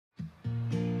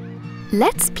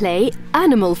Let's play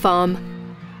Animal Farm.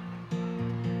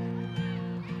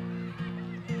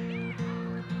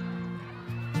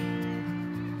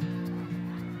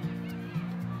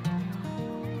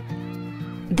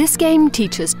 This game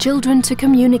teaches children to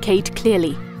communicate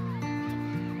clearly.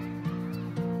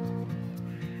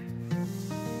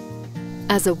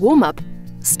 As a warm-up,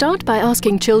 start by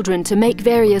asking children to make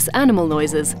various animal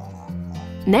noises.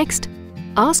 Next,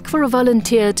 ask for a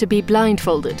volunteer to be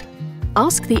blindfolded.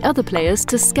 Ask the other players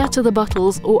to scatter the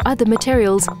bottles or other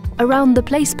materials around the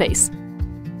play space.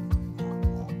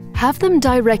 Have them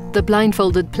direct the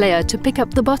blindfolded player to pick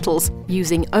up the bottles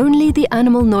using only the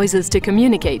animal noises to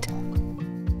communicate.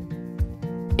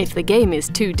 If the game is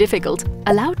too difficult,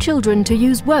 allow children to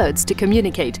use words to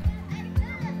communicate.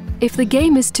 If the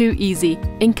game is too easy,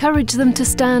 encourage them to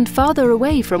stand farther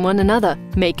away from one another,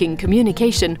 making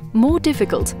communication more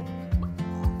difficult.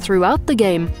 Throughout the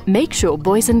game, make sure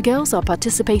boys and girls are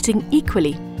participating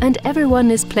equally and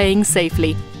everyone is playing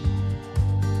safely.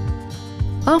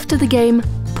 After the game,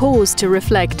 pause to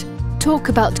reflect, talk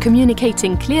about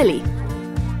communicating clearly.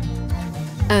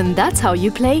 And that's how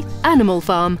you play Animal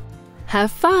Farm.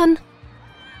 Have fun!